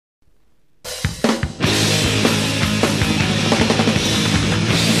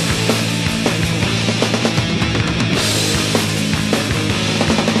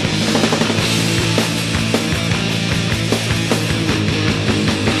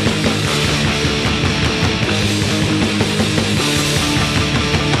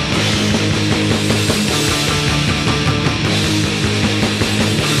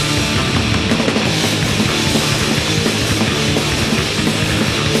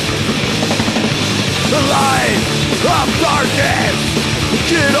the light of darkness.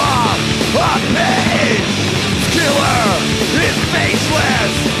 Get off of me. Killer is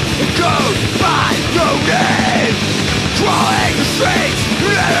faceless. It goes by no name. Crawling the streets,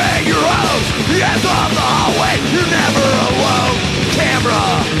 entering your homes. The ends of the hallway, you're never alone. Camera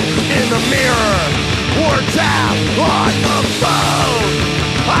in the mirror, or tap on the phone.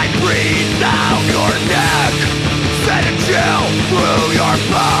 I breathe down your neck, send a chill through your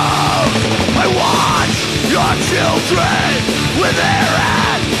bones. I watch your children with their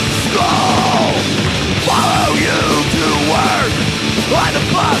at school. Follow you to work on the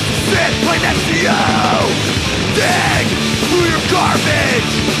bus, sit right next to you. Dig through your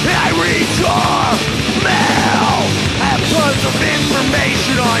garbage and I read your mail. I have tons of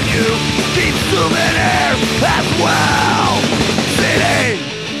information on you, keep souvenir as well. Sitting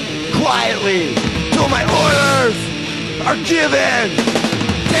quietly till my orders are given.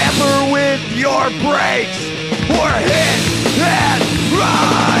 Tamper with your brakes or hit and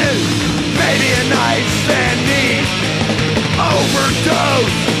run. Maybe a nice and neat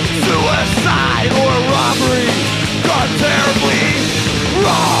overdose, suicide or robbery gone terribly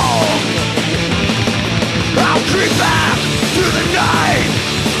wrong. I'll creep back to the night,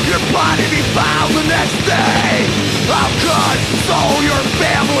 your body be found the next day. I'll console your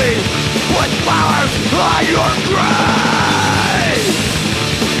family, put flowers on your grave.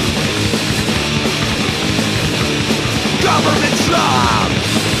 Government job,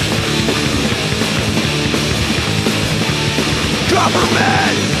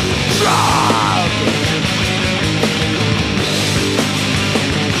 government job.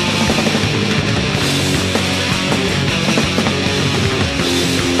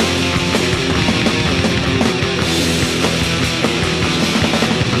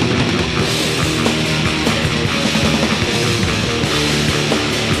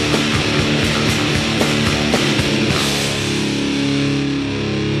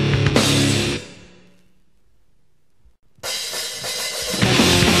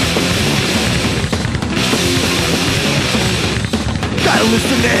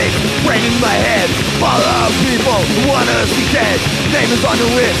 Hallucinate, brain in my head. Follow people who wanna see dead. Name is on the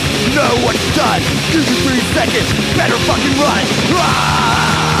list, know what you've done. Give you 3 seconds, better fucking run.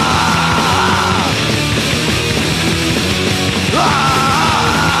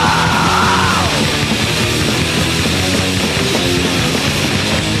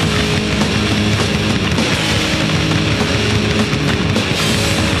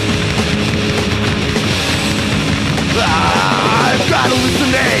 I've got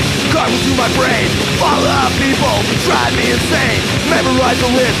hallucinate, carve into my brain. Follow people, drive me insane. Memorize the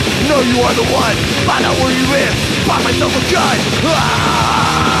list, know you are the one. Find out where you live, find myself a gun.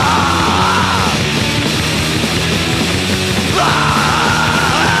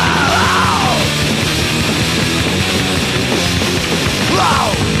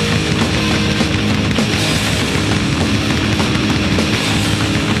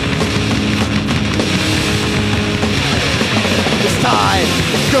 It's time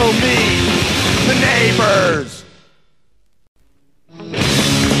to go meet the neighbors.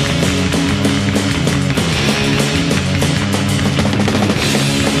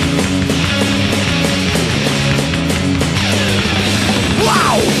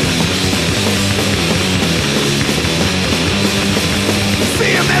 Wow!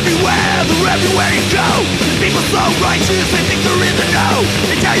 See them everywhere, they're everywhere you go. People so righteous, they think they're in the know.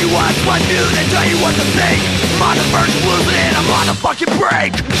 They tell you what's what new, they tell you what to think. I'm on the verge of losing it, I'm on a fucking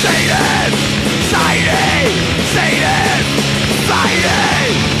break. Sadist Society, Sadist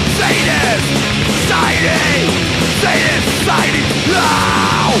Society, Sadist Society, Sadist Society.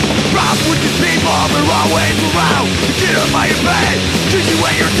 No! Problem with these people, they're always around. You get up out your bed, kick you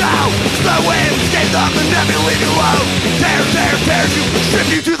when you're down. It's no way to escape them, they'll never leave you alone. Tear you, strip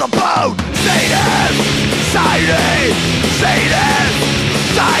you to the bone. Sadist Society, Sadist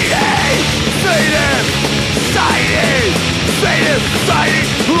Society, Sadist Society, Sadist Society.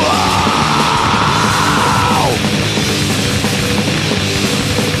 Wow!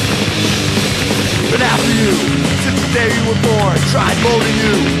 But after you, since the day you were born, tried molding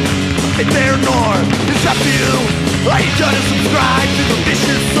you, and their norm is up to you. All you done is subscribe to the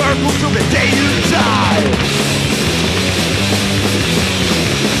vicious circle till the day you die.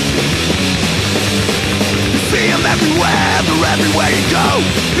 See them everywhere, they're everywhere you go.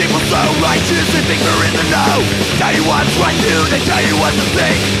 People so righteous, they think they're in the know. Tell you what's right to, they tell you what to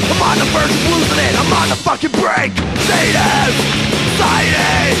think. I'm on the verge of losing it, I'm on the fucking break. Sadist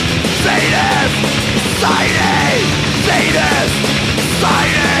Society, Sadist Society, Sadist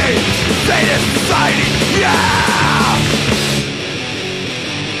Society, Sadist Society, yeah!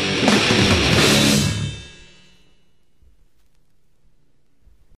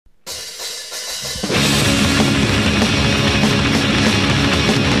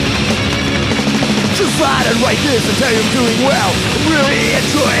 well. I'm really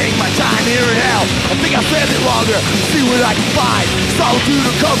enjoying my time here in hell. I think I'll stand it longer, see what I can find. Solitude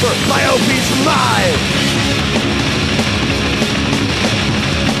to cover my own peace of mind.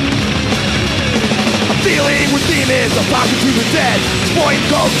 I'm feeling with demons, I'm talking to the dead. Exploring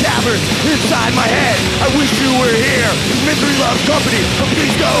cold caverns inside my head. I wish you were here, misery loves company, but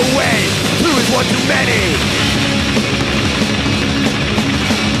please go away. Two is one too many.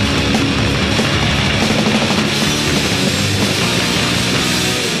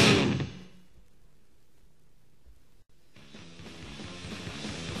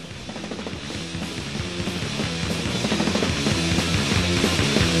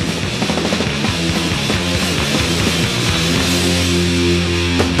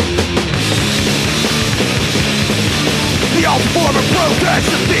 Form of protest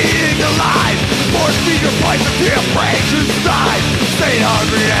of being alive. Force me your place of your brains inside. Staying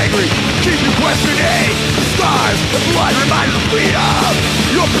hungry and angry, keep you questioning. The scars, the blood remind of freedom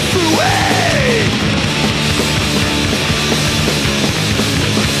you're pursuing.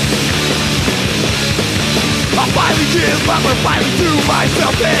 I'll finally give up and finally do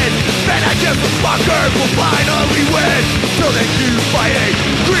myself in. Then I guess the fuckers will finally win. Till they keep fighting,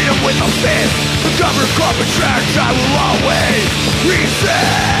 freedom with a fist. The government corporate church I will always resist.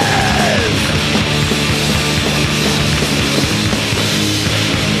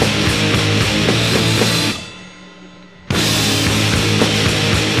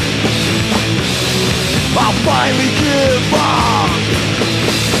 I'll finally give up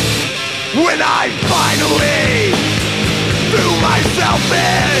when I finally do myself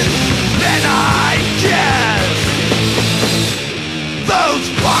in. Then I guess those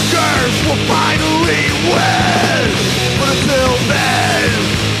fuckers will finally win. But until then,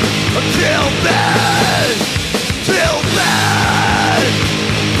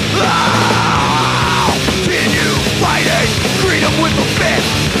 I'll continue fighting. Freedom with a fist.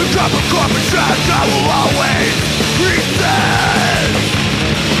 The cover corporate trash I will always resist.